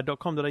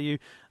techguide.com.au,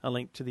 a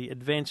link to the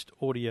Advanced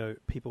Audio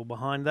people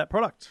behind that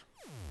product.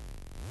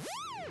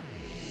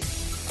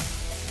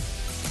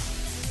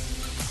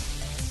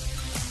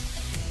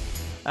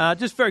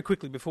 Just very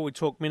quickly before we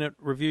talk minute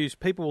reviews,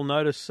 people will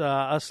notice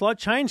a slight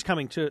change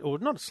coming to, or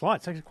not a slight,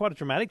 it's actually quite a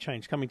dramatic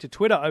change coming to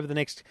Twitter over the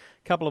next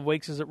couple of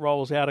weeks as it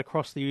rolls out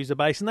across the user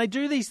base. And they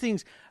do these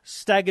things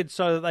staggered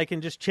so that they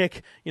can just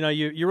check,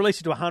 you release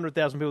it to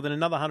 100,000 people, then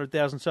another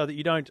 100,000 so that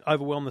you don't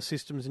overwhelm the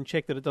systems and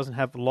check that it doesn't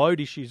have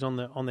load issues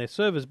on their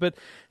servers. But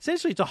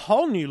essentially it's a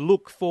whole new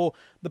look for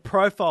the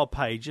profile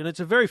page, and it's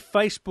a very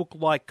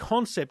Facebook-like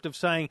concept of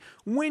saying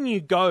when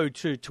you go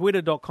to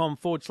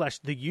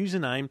twitter.com/the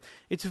username,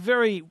 it's a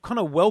very kind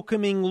of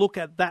welcoming look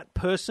at that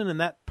person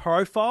and that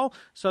profile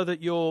so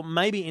that you're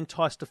maybe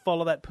enticed to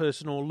follow that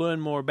person or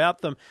learn more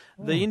about them.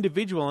 The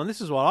individual, and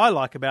this is what I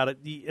like about it,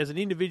 as an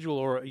individual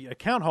or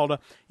account holder,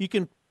 you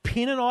can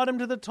pin an item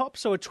to the top.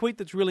 So a tweet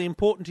that's really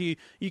important to you,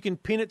 you can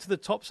pin it to the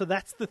top. So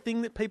that's the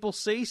thing that people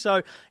see.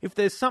 So if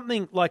there's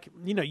something like,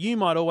 you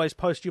might always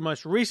post your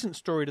most recent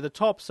story to the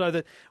top so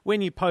that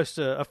when you post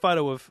a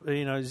photo of,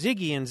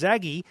 Ziggy and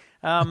Zaggy,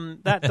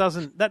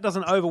 that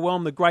doesn't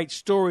overwhelm the great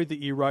story that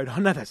you wrote. I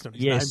know that's not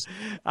his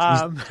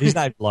name. His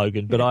name's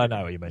Logan, but I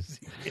know what you mean.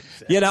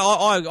 Exactly.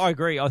 I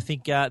agree. I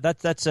think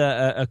that's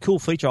a cool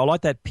feature. I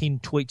like that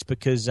pinned tweets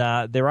because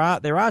there are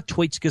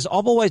tweets, because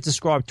I've always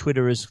described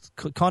Twitter as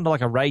kind of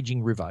like a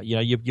raging river.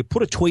 You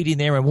put a tweet in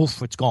there and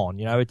woof, it's gone.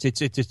 It's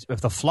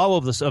the flow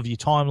of your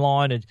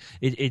timeline, and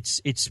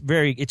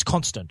it's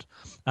constant.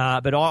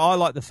 But I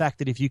like the fact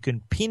that if you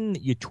can pin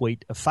your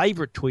tweet, a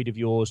favorite tweet of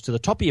yours, to the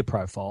top of your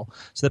profile,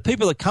 so that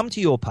people that come to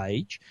your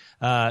page,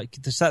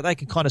 so they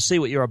can kind of see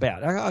what you're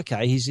about.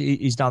 Okay,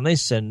 he's done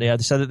this,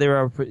 and so that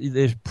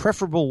there's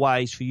preferable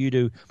ways for you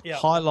to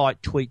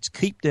highlight tweets,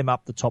 keep them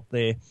up the top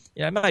there.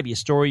 Maybe a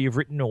story you've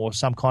written or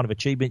some kind of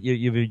achievement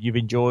you've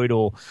enjoyed,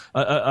 or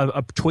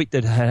a tweet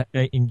that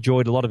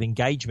enjoyed a lot of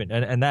engagement,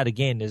 and that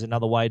again is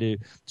another way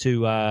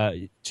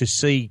to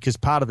see, because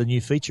part of the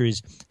new feature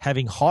is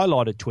having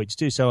highlighted tweets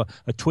too. So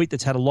a tweet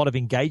that's had a lot of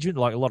engagement,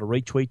 like a lot of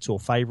retweets or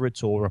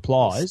favorites or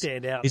replies,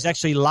 is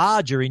actually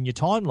larger in your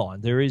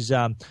timeline. There is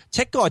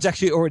Tech Guide's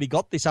actually already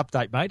got this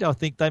update, mate. I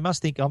think they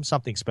must think I'm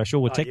something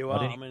special with Tech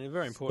Guide.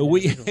 Very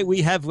important.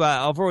 We have.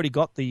 I've already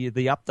got the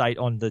update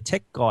on the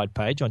Tech Guide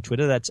page on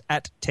Twitter. That's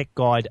at Tech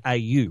Guide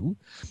AU,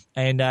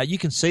 and you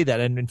can see that.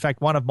 And in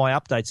fact, one of my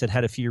updates that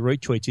had a few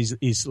retweets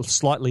is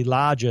slightly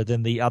larger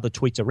than the other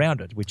tweets around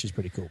it, which is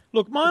pretty cool.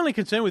 Look, my only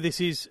concern with this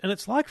is, and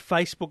it's like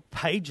Facebook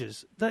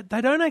pages, that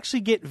they don't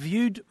actually get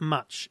viewed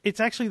much. It's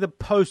actually the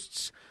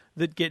posts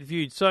that get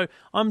viewed. So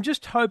I'm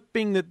just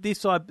hoping that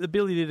this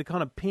ability to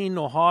kind of pin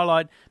or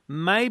highlight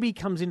maybe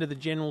comes into the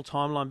general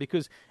timeline,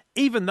 because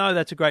even though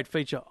that's a great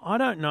feature, I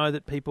don't know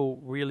that people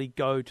really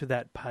go to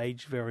that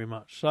page very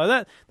much.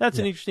 So that's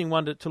an interesting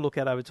one to look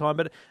at over time.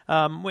 But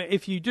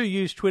if you do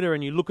use Twitter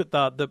and you look at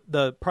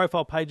the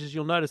profile pages,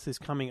 you'll notice this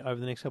coming over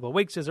the next couple of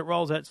weeks as it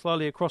rolls out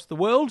slowly across the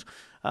world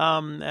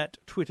at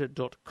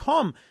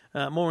twitter.com.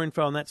 More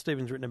info on that,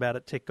 Stephen's written about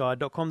at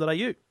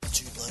techguide.com.au.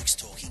 Two Blokes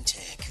Talking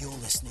Tech. You're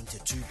listening to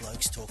Two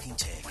Blokes Talking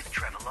Tech with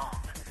Trevor Long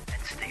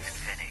and Stephen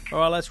Fennick. All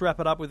right, let's wrap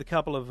it up with a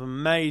couple of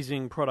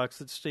amazing products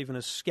that Stephen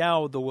has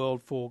scoured the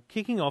world for,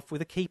 kicking off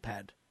with a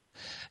keypad.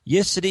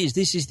 Yes, it is.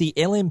 This is the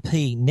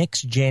LMP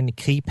Next Gen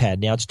keypad.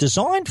 Now, it's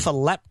designed for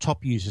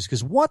laptop users,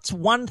 because what's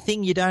one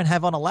thing you don't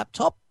have on a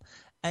laptop?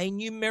 A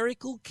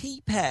numerical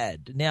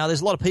keypad. Now,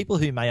 there's a lot of people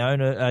who may own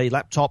a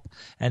laptop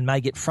and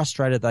may get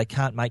frustrated they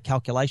can't make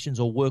calculations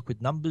or work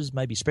with numbers,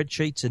 maybe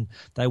spreadsheets, and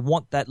they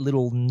want that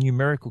little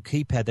numerical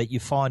keypad that you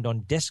find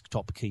on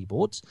desktop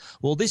keyboards.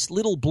 Well, this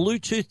little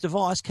Bluetooth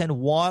device can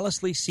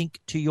wirelessly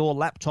sync to your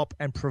laptop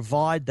and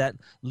provide that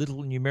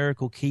little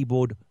numerical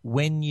keyboard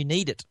when you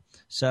need it.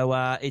 So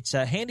it's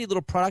a handy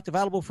little product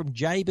available from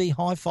JB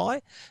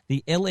Hi-Fi.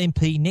 The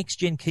LMP Next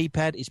Gen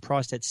keypad is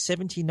priced at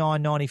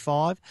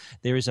 $79.95.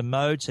 There is a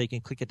mode so you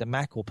can click it to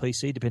Mac or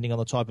PC depending on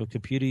the type of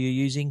computer you're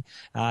using.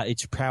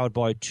 It's powered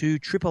by 2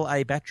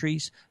 AAA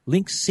batteries.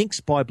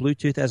 Syncs by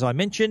Bluetooth, as I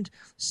mentioned.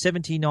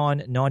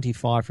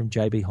 $79.95 from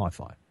JB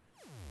Hi-Fi.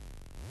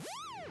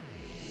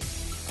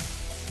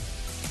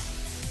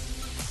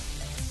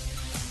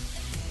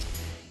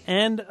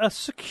 And a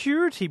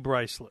security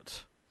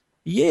bracelet.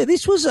 Yeah,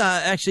 this was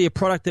actually a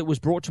product that was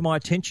brought to my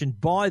attention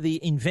by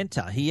the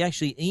inventor. He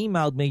actually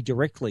emailed me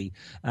directly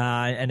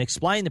and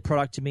explained the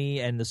product to me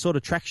and the sort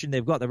of traction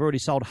they've got. They've already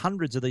sold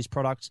hundreds of these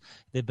products.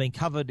 They've been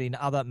covered in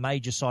other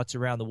major sites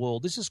around the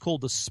world. This is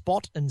called the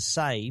Spot and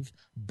Save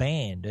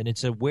Band, and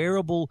it's a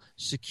wearable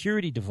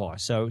security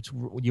device. So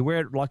you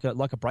wear it like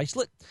a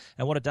bracelet,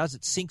 and what it does,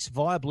 it syncs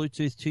via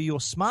Bluetooth to your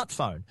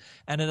smartphone,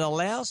 and it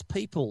allows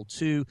people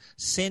to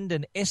send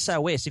an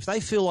SOS if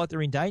they feel like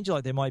they're in danger,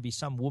 like there might be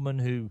some woman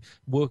who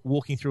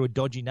walking through a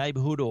dodgy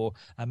neighborhood, or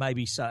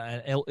maybe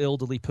an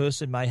elderly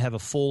person may have a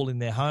fall in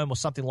their home or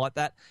something like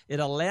that. It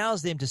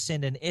allows them to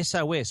send an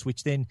SOS,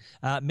 which then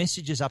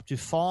messages up to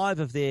 5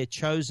 of their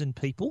chosen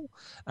people.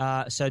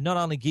 So not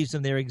only gives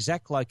them their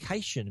exact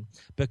location,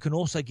 but can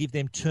also give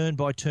them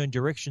turn-by-turn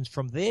directions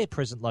from their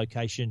present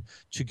location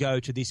to go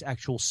to this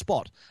actual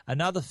spot.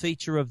 Another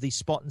feature of the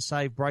Spot and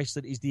Save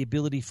bracelet is the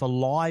ability for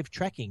live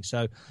tracking.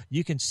 So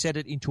you can set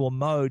it into a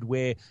mode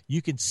where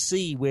you can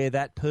see where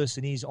that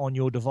person is on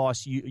your device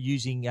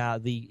using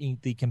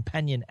the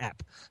companion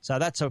app. So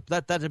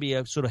that'd be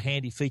a sort of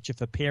handy feature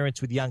for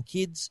parents with young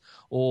kids,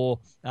 or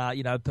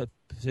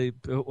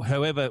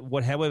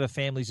however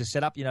families are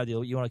set up. You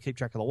want to keep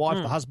track of the wife,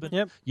 the husband.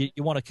 Yep.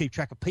 You want to keep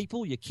track of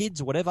people, your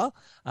kids, or whatever.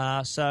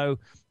 So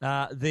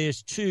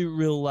there's 2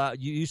 real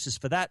uses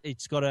for that.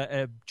 It's got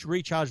a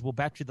rechargeable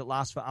battery that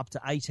lasts for up to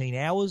 18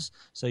 hours,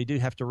 so you do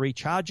have to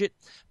recharge it.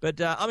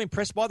 But I'm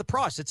impressed by the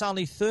price. It's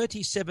only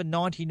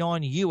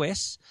 $37.99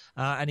 US,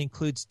 and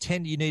includes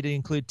you need to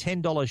include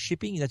 $10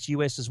 shipping. That's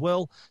US as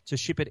well, to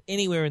ship it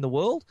anywhere in the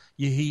world.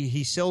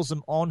 He sells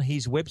them on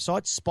his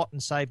website,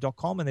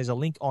 spotandsave.com, and there's a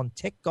link on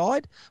Tech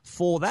Guide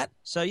for that.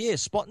 So, yeah,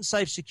 spot and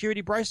save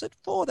security bracelet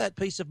for that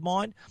peace of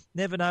mind.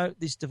 Never know,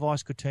 this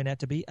device could turn out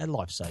to be a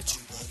lifesaver. Two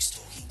Blokes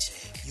Talking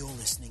Tech. You're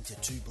listening to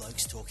Two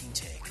Blokes Talking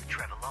Tech with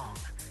Trevor Long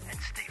and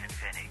Stephen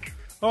Fennick.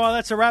 All right,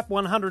 that's a wrap.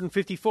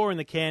 154 in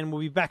the can.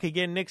 We'll be back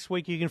again next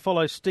week. You can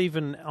follow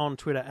Stephen on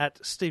Twitter at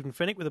Stephen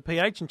Fennick with a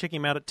PH and check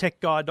him out at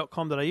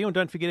techguide.com.au. And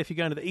don't forget, if you're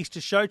going to the Easter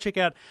show, check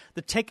out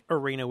the Tech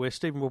Arena where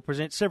Stephen will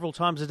present several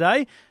times a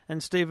day.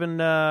 And Stephen,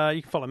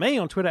 you can follow me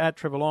on Twitter at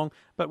Trevor Long.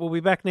 But we'll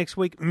be back next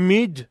week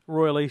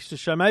mid-Royal Easter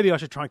show. Maybe I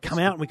should try and come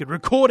out and we could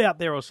record out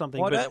there or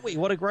something. Why don't we?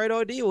 What a great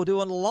idea. We'll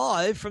do it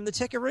live from the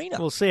Tech Arena.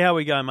 We'll see how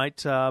we go,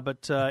 mate.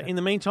 But in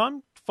the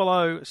meantime,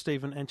 follow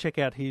Stephen and check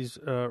out his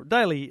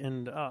daily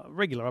and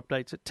regular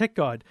updates at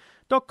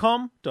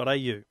techguide.com.au.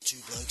 Two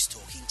Blokes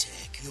Talking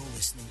Tech. You're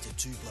listening to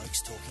Two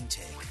Blokes Talking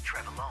Tech with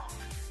Trevor Long